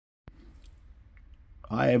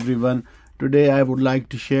Hi everyone, today I would like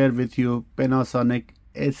to share with you Panasonic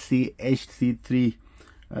SC-HC3.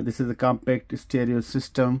 This is a compact stereo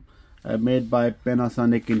system made by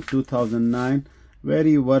Panasonic in 2009.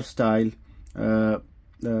 Very versatile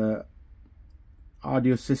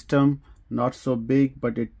audio system, not so big,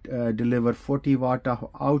 but it delivers 40 watt of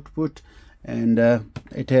output, and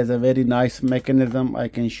it has a very nice mechanism. I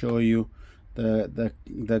can show you the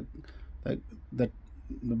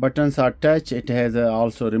buttons are touch. It has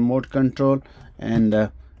also remote control, and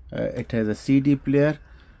it has a CD player.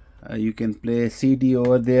 You can play CD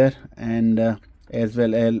over there, and as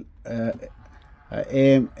well as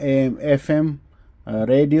AM FM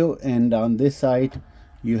radio. And on this side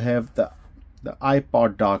you have the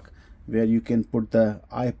iPod dock, where you can put the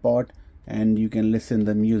iPod and you can listen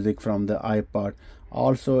the music from the iPod.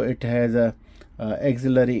 Also it has a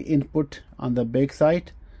auxiliary input on the back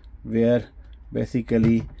side, where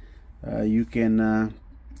basically you can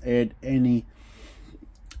add any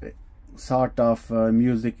sort of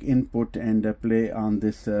music input and play on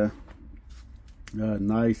this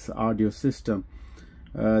nice audio system.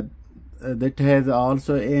 That has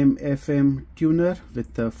also AM FM tuner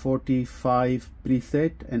with 45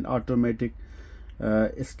 preset and automatic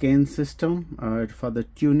scan system for the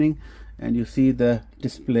tuning. And you see the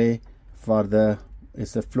display for the,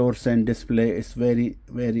 it's a fluorescent display. It's very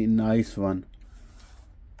nice one.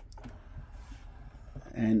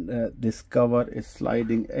 And this cover is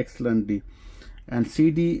sliding excellently. And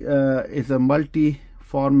CD is a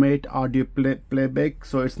multi-format audio playback,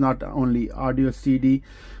 so it's not only audio CD,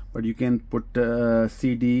 but you can put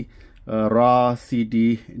CD, raw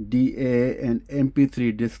CD, DA, and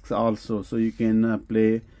MP3 discs also. So you can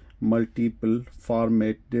play multiple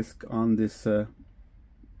format disc on this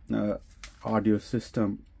audio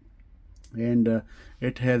system. And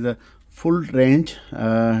it has a full range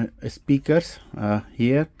speakers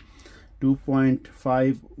here,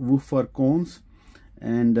 2.5 woofer cones,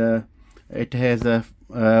 and it has a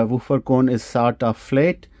woofer cone is sort of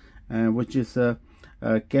flat, which is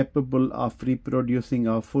capable of reproducing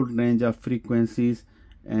a full range of frequencies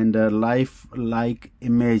and life-like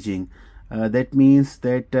imaging. That means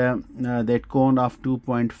that that cone of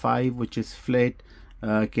 2.5, which is flat,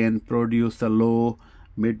 can produce a low,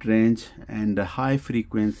 mid-range, and high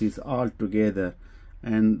frequencies all together.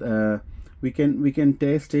 And we can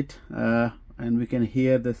test it, and we can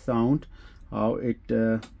hear the sound, how it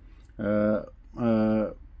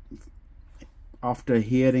after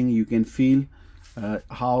hearing you can feel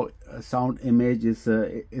how sound image is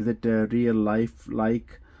it real life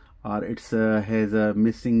like, or it's has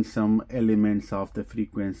missing some elements of the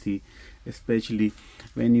frequency, especially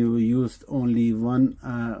when you use only one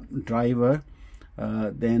driver.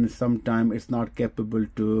 Then sometime it's not capable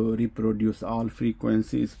to reproduce all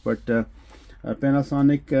frequencies. But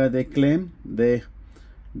Panasonic, they claim they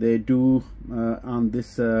do on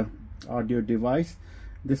this audio device.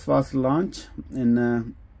 This was launched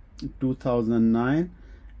in 2009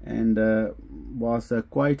 and was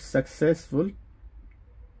quite successful,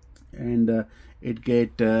 and it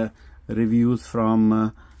get reviews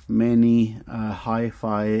from many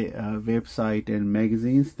hi-fi website and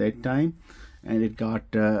magazines that time, and it got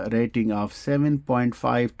a rating of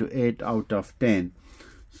 7.5 to 8 out of 10.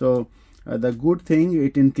 So the good thing,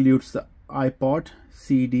 it includes the iPod,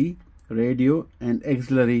 CD, radio, and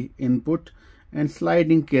auxiliary input, and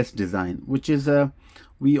sliding case design, which is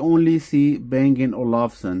we only see Bang &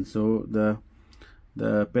 Olufsen. So the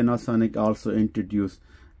Panasonic also introduced.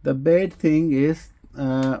 The bad thing is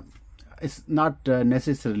it's not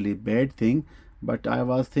necessarily bad thing, but I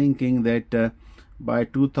was thinking that by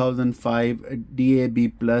 2005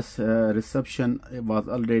 DAB plus reception was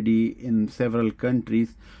already in several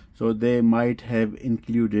countries, so they might have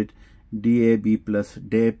included DAB plus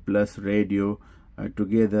DAB plus radio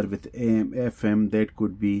together with AM FM. That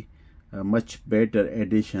could be a much better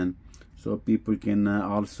addition, so people can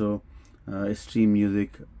also stream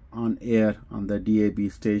music on air on the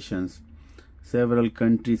DAB stations. Several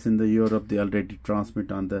countries in the Europe, they already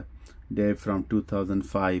transmit on the DAB from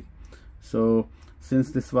 2005. So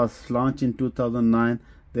since this was launched in 2009,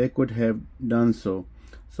 they could have done so.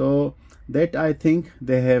 So that I think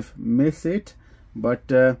they have missed it,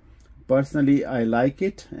 but personally I like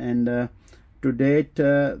it. And to date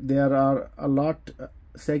there are a lot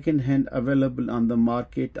second hand available on the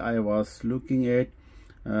market. I was looking at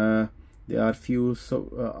there are few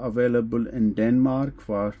available in Denmark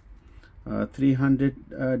for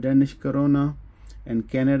 300 Danish krona, and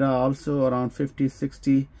Canada also around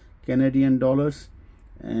 50-60 Canadian dollars,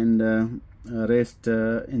 and rest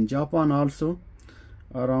in Japan also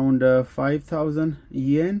around 5,000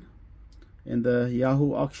 yen in the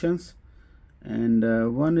Yahoo auctions, and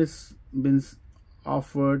one is been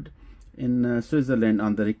offered in Switzerland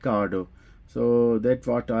on the Ricardo. So that's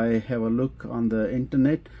what I have a look on the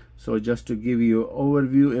internet. So just to give you an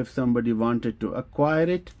overview, if somebody wanted to acquire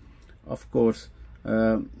it, of course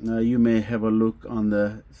you may have a look on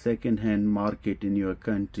the second-hand market in your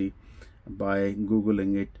country. By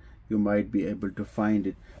googling it, you might be able to find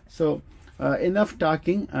it. So enough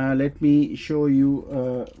talking, let me show you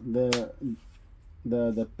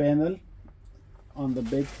the panel on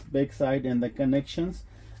the back side and the connections,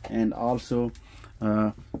 and also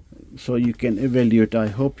so you can evaluate. I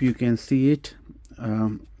hope you can see it.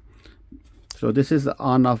 So this is the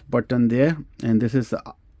on off button there, and this is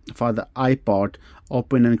for the iPod,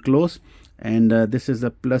 open and close, and this is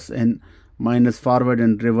the plus and minus, forward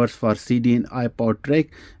and reverse for CD and iPod track,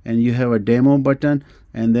 and you have a demo button.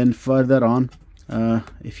 And then further on,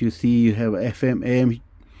 if you see, you have FM, AM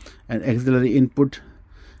and auxiliary input,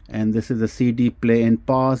 and this is the CD play and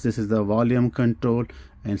pause. This is the volume control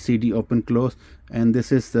and CD open close, and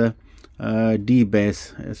this is the D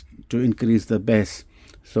bass to increase the bass.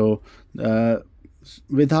 So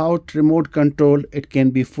without remote control, it can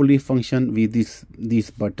be fully function with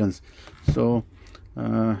these buttons. So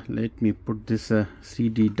let me put this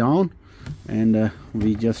CD down, and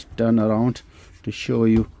we just turn around to show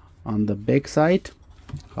you on the back side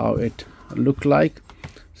how it look like.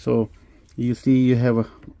 So you see you have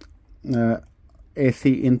a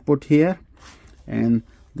AC input here, and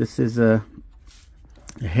this is a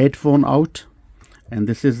headphone out, and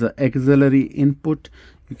this is the auxiliary input.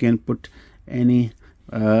 You can put any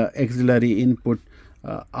auxiliary input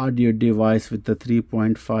audio device with the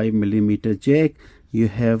 3.5 millimeter jack. You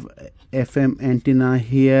have FM antenna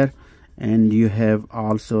here, and you have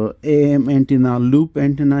also AM antenna, loop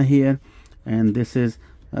antenna here, and this is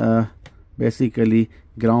basically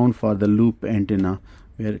ground for the loop antenna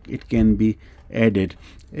where it can be added.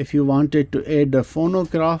 If you wanted to add a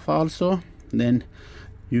phonograph also, then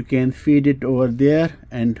you can feed it over there,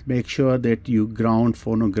 and make sure that you ground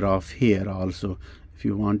phonograph here also if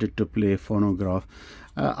you wanted to play phonograph.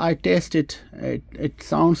 I tested it, it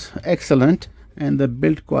sounds excellent, and the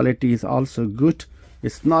build quality is also good.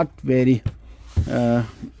 It's not very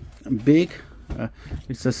big.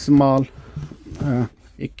 It's a small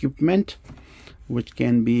equipment which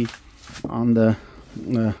can be on the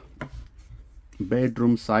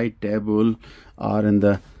bedroom side table, or in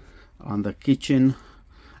the kitchen,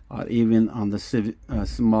 or even on the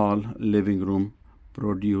small living room.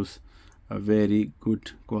 Produce a very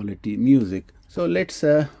good quality music. So let's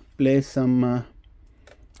play some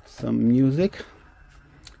music.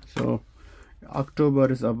 So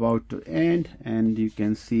October is about to end, and you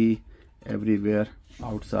can see everywhere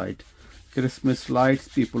outside Christmas lights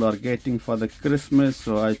people are getting for the Christmas.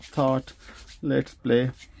 So I thought, let's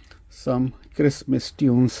play some Christmas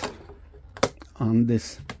tunes on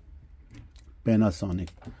this Panasonic.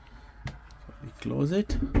 So we close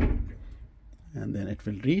it, and then it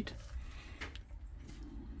will read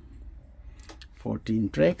 14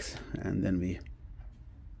 tracks, and then we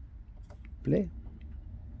play.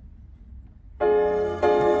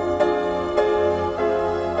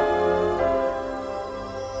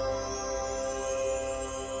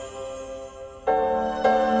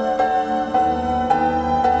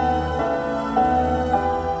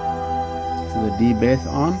 D bass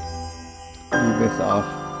on, D bass off,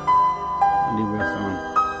 D bass on.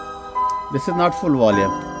 This is not full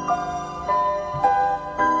volume.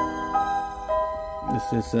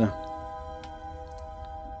 This is full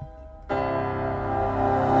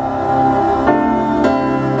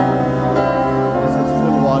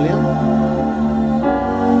volume.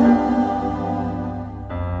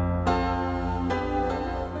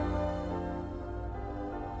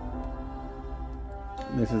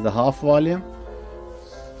 This is the half volume.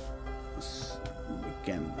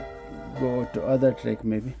 Can go to other track,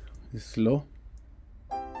 maybe it's slow.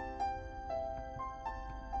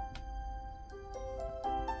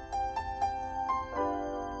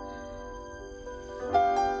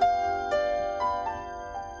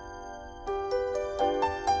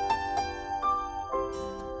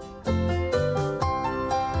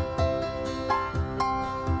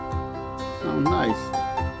 Sound nice.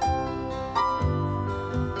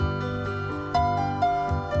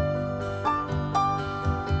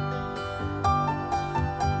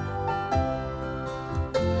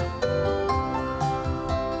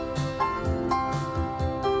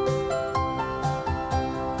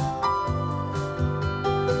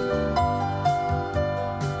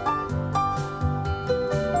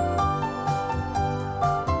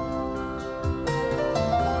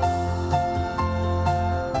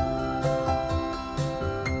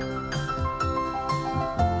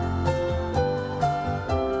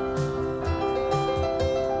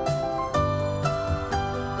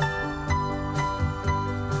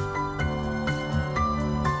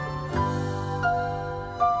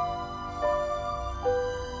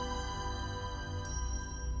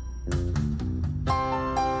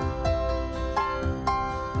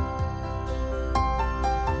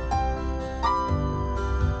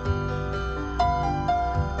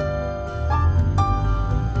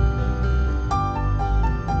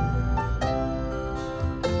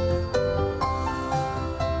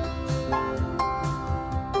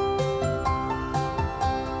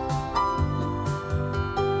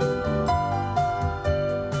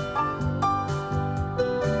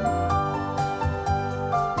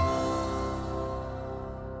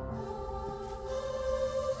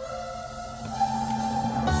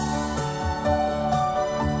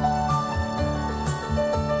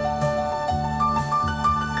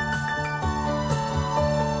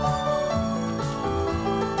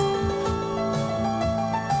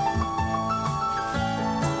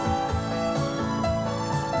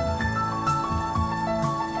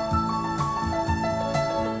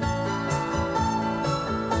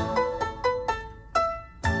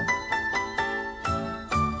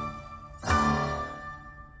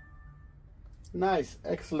 Nice,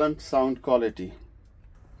 excellent sound quality.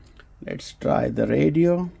 Let's try the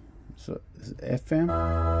radio. So this is FM,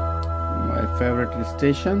 my favorite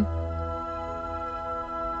station.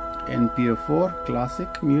 NPO4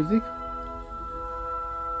 classic music.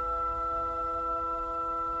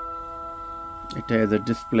 It has a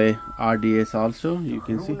display RDS also, you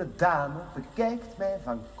can see. De groene dame bekijkt mij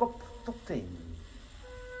van kop tot teen.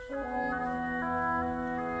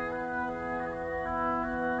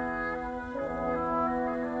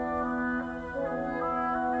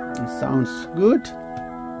 It sounds good,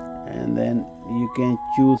 and then you can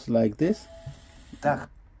choose like this. Dag.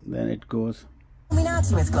 Then it goes.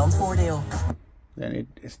 Combinatie met klantvoordeel. Then it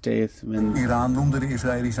stays when. Iran noemde de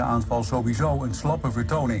Israëlische aanval sowieso een slappe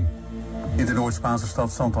vertoning. In de Noord-Spaanse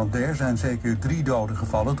stad Santander zijn zeker 3 doden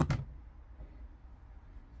gevallen.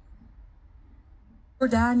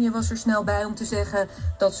 Jordanië was er snel bij om te zeggen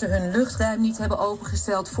dat ze hun luchtruim niet hebben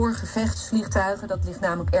opengesteld voor gevechtsvliegtuigen. Dat ligt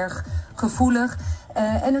namelijk erg gevoelig.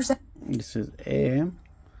 En er zijn... This is AM.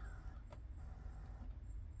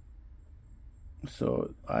 So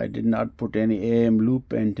I did not put any AM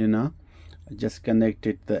loop antenna. I just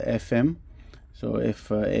connected the FM. So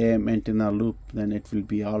if AM antenna loop, then it will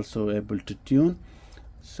be also able to tune.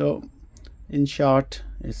 So in short,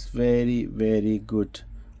 it's very good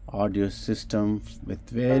audio system with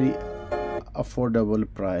very affordable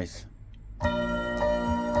price.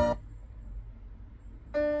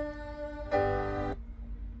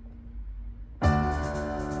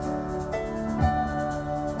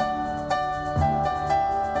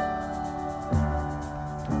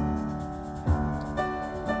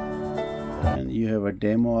 And you have a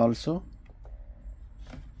demo also,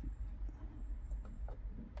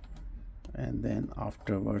 and then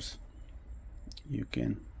afterwards you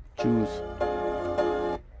can choose.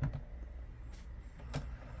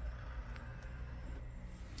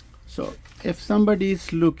 So if somebody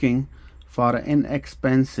is looking for an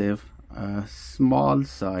inexpensive small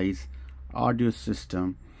size audio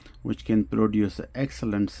system which can produce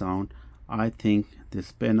excellent sound, I think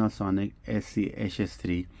this Panasonic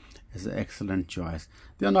SC-HC3 is an excellent choice.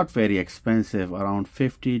 They are not very expensive, around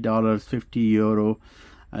 $50, 50 euro.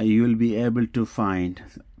 You will be able to find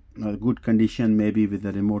a good condition, maybe with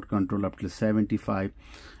the remote control up to 75.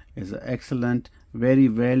 Is an excellent, very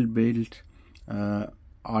well built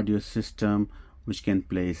audio system which can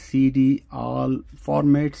play CD, all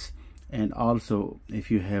formats, and also if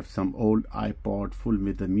you have some old iPod full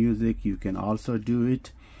with the music, you can also do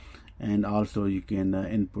it, and also you can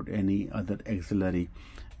input any other auxiliary,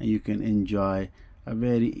 and you can enjoy a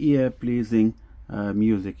very ear-pleasing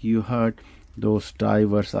music. You heard those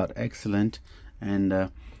drivers are excellent,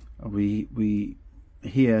 and we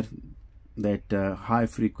hear that high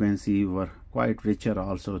frequency were quite richer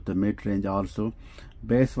also, the mid-range also,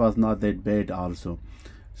 bass was not that bad also.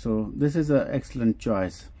 So this is an excellent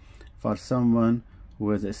choice for someone who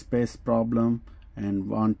has a space problem and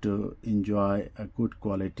want to enjoy a good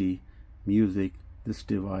quality music. This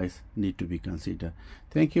device need to be considered.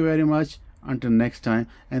 Thank you very much, until next time,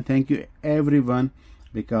 and thank you everyone,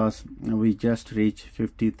 because we just reached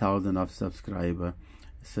 50,000 of subscribers.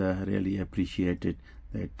 It's really appreciated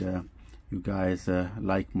that you guys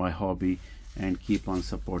like my hobby and keep on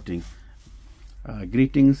supporting.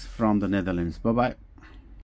 Greetings from the Netherlands. Bye bye.